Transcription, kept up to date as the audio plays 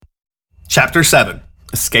Chapter 7,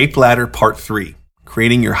 Escape Ladder Part 3,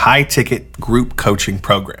 Creating Your High-Ticket Group Coaching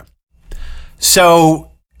Program.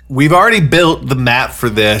 So we've already built the map for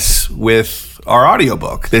this with our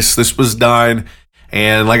audiobook. This was done,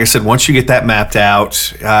 and like I said, once you get that mapped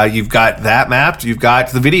out, you've got that mapped, you've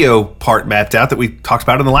got the video part mapped out that we talked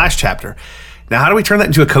about in the last chapter. Now, how do we turn that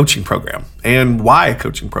into a coaching program? And why a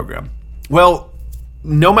coaching program? Well,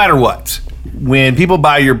 no matter what, when people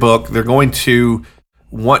buy your book, they're going to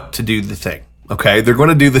want to do the thing, okay? They're going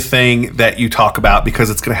to do the thing that you talk about because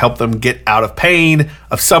it's going to help them get out of pain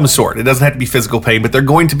of some sort. It doesn't have to be physical pain, but they're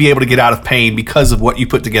going to be able to get out of pain because of what you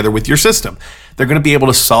put together with your system. They're going to be able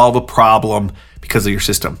to solve a problem because of your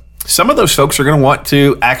system. Some of those folks are going to want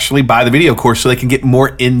to actually buy the video course so they can get more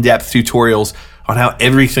in-depth tutorials on how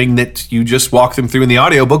everything that you just walked them through in the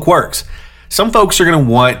audiobook works. Some folks are going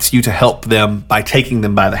to want you to help them by taking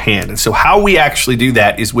them by the hand. And so how we actually do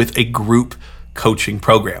that is with a group coaching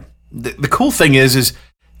program. The cool thing is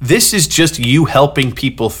this is just you helping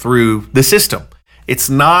people through the system. It's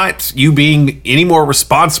not you being any more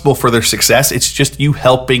responsible for their success. It's just you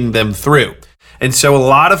helping them through. And so a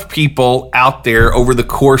lot of people out there over the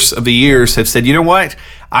course of the years have said, you know what?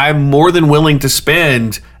 I'm more than willing to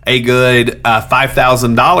spend a good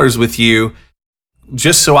 $5,000 with you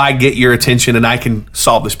just so I get your attention and I can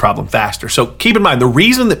solve this problem faster. So keep in mind, the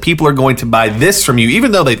reason that people are going to buy this from you,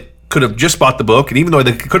 even though they could have just bought the book, and even though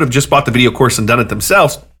they could have just bought the video course and done it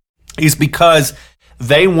themselves, is because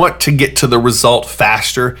they want to get to the result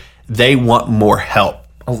faster. They want more help.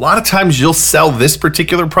 A lot of times you'll sell this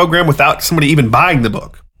particular program without somebody even buying the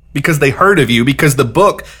book because they heard of you, because the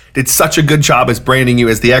book did such a good job as branding you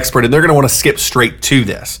as the expert, and they're going to want to skip straight to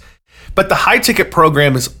this. But the high ticket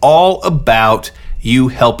program is all about you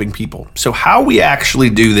helping people. So how we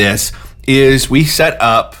actually do this is we set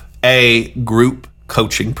up a group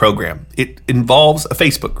coaching program. It involves a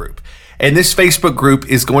Facebook group. And this Facebook group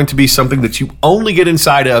is going to be something that you only get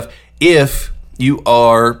inside of if you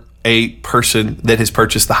are a person that has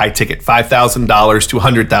purchased the high ticket. $5,000 to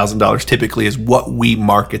 $100,000 typically is what we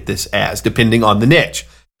market this as, depending on the niche.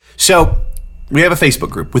 So we have a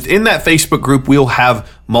Facebook group. Within that Facebook group, we'll have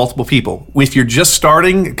multiple people. If you're just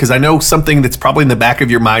starting, because I know something that's probably in the back of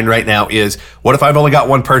your mind right now is, what if I've only got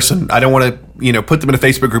one person? I don't want to, put them in a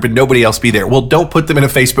Facebook group and nobody else be there. Well, don't put them in a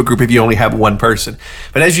Facebook group if you only have one person.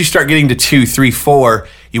 But as you start getting to 2, 3, 4,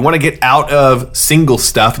 you want to get out of single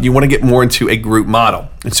stuff and you want to get more into a group model.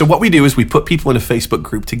 And so what we do is we put people in a Facebook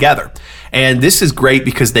group together. And this is great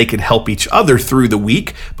because they can help each other through the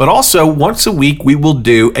week, but also once a week, we will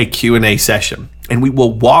do a Q&A session and we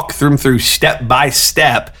will walk them through step by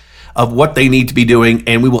step of what they need to be doing,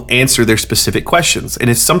 and we will answer their specific questions. And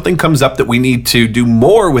if something comes up that we need to do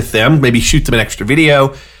more with them, maybe shoot them an extra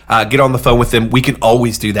video, get on the phone with them, we can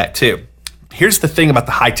always do that too. Here's the thing about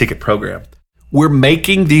the high ticket program. We're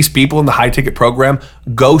making these people in the high ticket program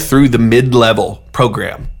go through the mid-level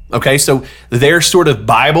program. Okay, so their sort of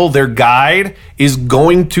Bible, their guide is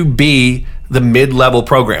going to be the mid-level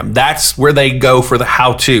program. That's where they go for the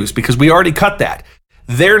how-tos because we already cut that.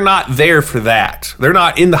 They're not there for that. They're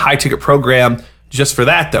not in the high ticket program just for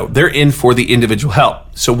that though. They're in for the individual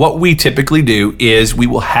help. So what we typically do is we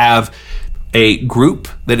will have a group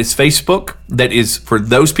that is Facebook that is for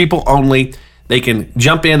those people only. They can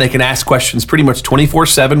jump in, they can ask questions pretty much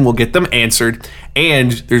 24/7. We'll get them answered.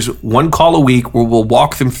 And there's one call a week where we'll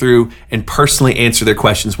walk them through and personally answer their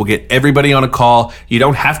questions. We'll get everybody on a call. You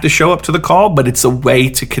don't have to show up to the call, but it's a way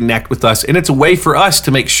to connect with us. And it's a way for us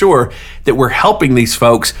to make sure that we're helping these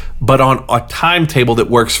folks, but on a timetable that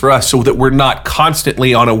works for us so that we're not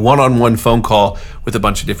constantly on a one-on-one phone call with a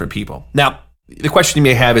bunch of different people. Now, the question you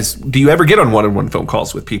may have is, do you ever get on one-on-one phone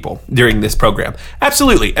calls with people during this program?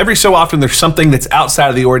 Absolutely. Every so often, there's something that's outside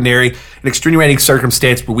of the ordinary, an extenuating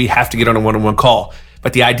circumstance where we have to get on a one-on-one call.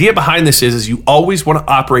 But the idea behind this is you always want to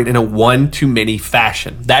operate in a one-to-many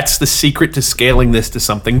fashion. That's the secret to scaling this to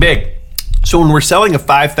something big. So when we're selling a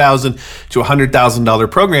 $5,000 to $100,000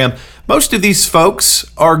 program, most of these folks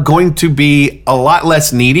are going to be a lot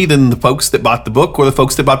less needy than the folks that bought the book or the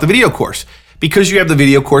folks that bought the video course. Because you have the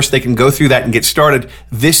video course, they can go through that and get started.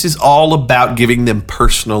 This is all about giving them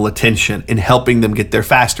personal attention and helping them get there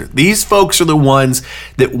faster. These folks are the ones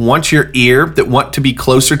that want your ear, that want to be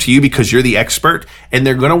closer to you because you're the expert, and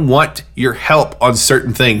they're going to want your help on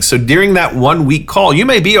certain things. So during that 1 week call, you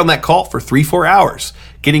may be on that call for 3-4 hours,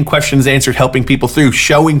 getting questions answered, helping people through,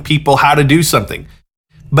 showing people how to do something.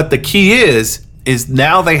 But the key is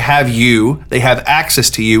now they have you, they have access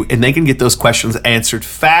to you, and they can get those questions answered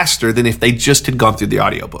faster than if they just had gone through the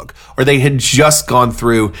audiobook or they had just gone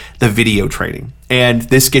through the video training. And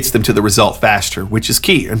this gets them to the result faster, which is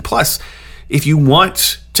key. And plus, if you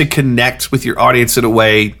want to connect with your audience in a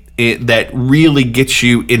way that really gets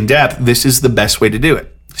you in depth, this is the best way to do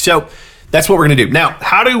it. So that's what we're going to do. Now,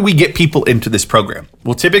 how do we get people into this program?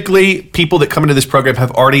 Well, typically people that come into this program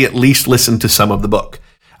have already at least listened to some of the book.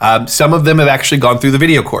 Some of them have actually gone through the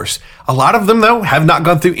video course. A lot of them, though, have not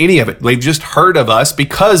gone through any of it. They've just heard of us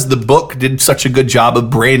because the book did such a good job of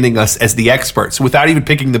branding us as the experts. So without even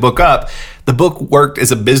picking the book up, the book worked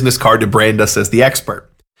as a business card to brand us as the expert.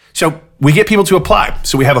 So we get people to apply.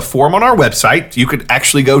 So we have a form on our website. You could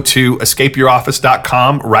actually go to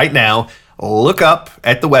escapeyouroffice.com right now, look up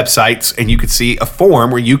at the websites, and you could see a form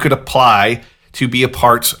where you could apply to be a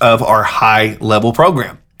part of our high-level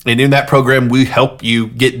program. And in that program, we help you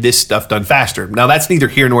get this stuff done faster. Now, that's neither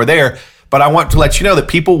here nor there, but I want to let you know that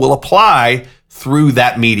people will apply through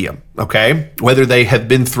that medium, okay? Whether they have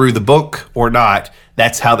been through the book or not,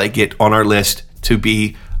 that's how they get on our list to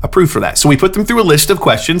be approved for that. So we put them through a list of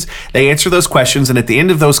questions. They answer those questions, and at the end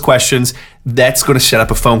of those questions, that's going to set up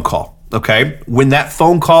a phone call, okay? When that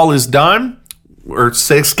phone call is done, or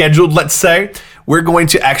scheduled, let's say, we're going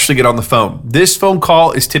to actually get on the phone. This phone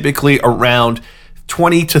call is typically around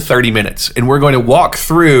 20 to 30 minutes. And we're going to walk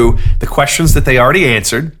through the questions that they already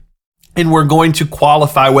answered, and we're going to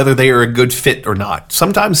qualify whether they are a good fit or not.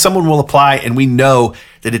 Sometimes someone will apply and we know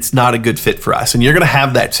that it's not a good fit for us, and you're going to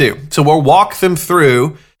have that too. So we'll walk them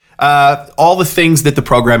through all the things that the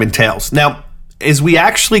program entails. Now, as we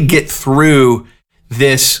actually get through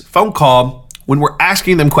this phone call, when we're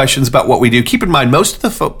asking them questions about what we do, keep in mind, most of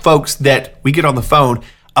the folks that we get on the phone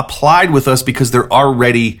applied with us because they're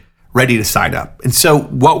already ready to sign up. And so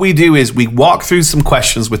what we do is we walk through some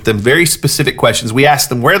questions with them, very specific questions. We ask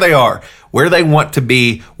them where they are, where they want to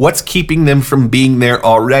be, what's keeping them from being there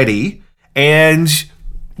already, and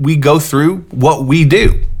we go through what we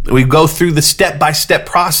do. We go through the step-by-step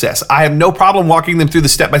process. I have no problem walking them through the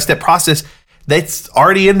step-by-step process. That's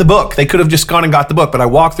already in the book. They could have just gone and got the book, but I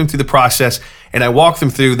walk them through the process, and I walk them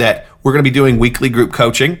through that we're going to be doing weekly group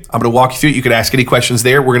coaching. I'm going to walk you through it. You can ask any questions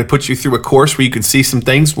there. We're going to put you through a course where you can see some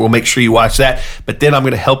things. We'll make sure you watch that, but then I'm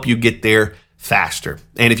going to help you get there faster.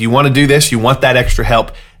 And if you want to do this, you want that extra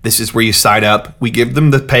help, this is where you sign up. We give them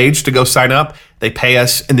the page to go sign up. They pay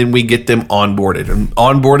us, and then we get them onboarded. And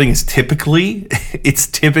onboarding is typically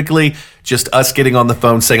just us getting on the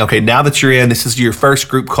phone saying, okay, now that you're in, this is your first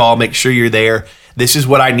group call. Make sure you're there. This is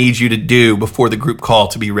what I need you to do before the group call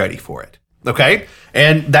to be ready for it. Okay?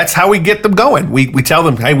 And that's how we get them going. We tell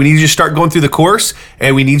them, hey, we need you to start going through the course,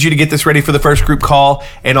 and we need you to get this ready for the first group call.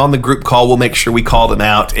 And on the group call, we'll make sure we call them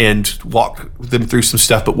out and walk them through some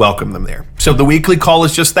stuff, but welcome them there. So the weekly call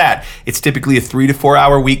is just that. It's typically a 3 to 4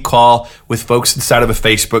 hour week call with folks inside of a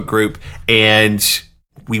Facebook group, and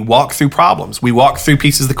we walk through problems. We walk through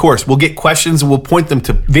pieces of the course. We'll get questions, and we'll point them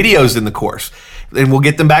to videos in the course, and we'll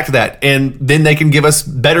get them back to that. And then they can give us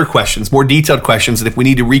better questions, more detailed questions. And if we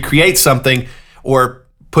need to recreate something or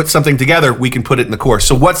put something together, we can put it in the course.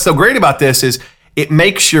 So what's so great about this is it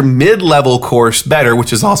makes your mid-level course better,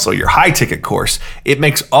 which is also your high-ticket course. It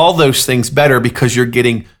makes all those things better because you're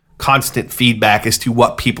getting constant feedback as to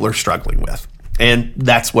what people are struggling with. And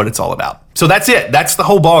that's what it's all about. So that's it. That's the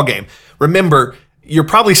whole ball game. Remember, you're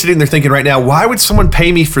probably sitting there thinking right now, why would someone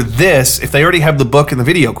pay me for this if they already have the book and the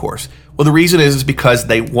video course? Well, the reason is because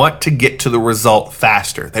they want to get to the result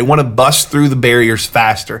faster. They want to bust through the barriers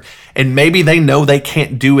faster. And maybe they know they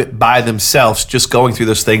can't do it by themselves just going through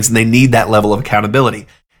those things, and they need that level of accountability.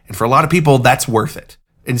 And for a lot of people, that's worth it.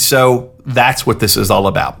 And so that's what this is all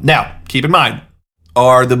about. Now, keep in mind,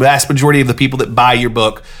 are the vast majority of the people that buy your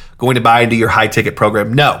book going to buy into your high ticket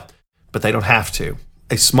program? No, but they don't have to.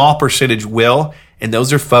 A small percentage will, and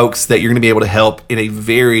those are folks that you're going to be able to help in a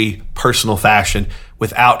very personal fashion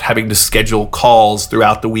without having to schedule calls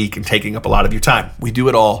throughout the week and taking up a lot of your time. We do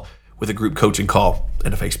it all with a group coaching call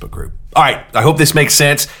and a Facebook group. All right, I hope this makes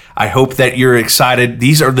sense. I hope that you're excited.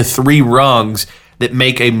 These are the 3 rungs that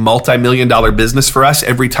make a multi-million-dollar business for us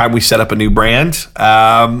every time we set up a new brand.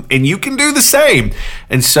 And you can do the same.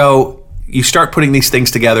 And so you start putting these things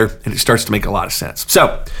together, and it starts to make a lot of sense.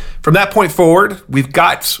 So from that point forward, we've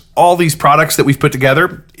got all these products that we've put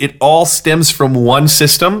together. It all stems from one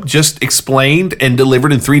system, just explained and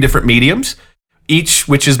delivered in 3 different mediums, each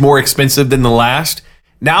which is more expensive than the last.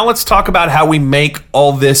 Now let's talk about how we make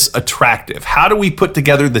all this attractive. How do we put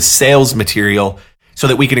together the sales material so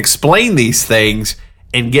that we can explain these things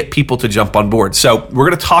and get people to jump on board? So we're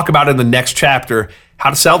going to talk about in the next chapter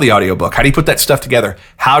how to sell the audiobook. How do you put that stuff together?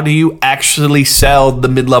 How do you actually sell the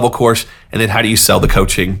mid-level course? And then how do you sell the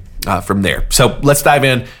coaching from there? So let's dive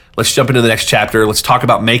in. Let's jump into the next chapter. Let's talk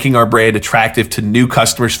about making our brand attractive to new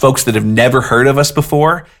customers, folks that have never heard of us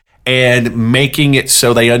before, and making it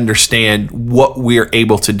so they understand what we're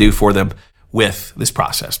able to do for them with this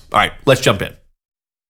process. All right, let's jump in.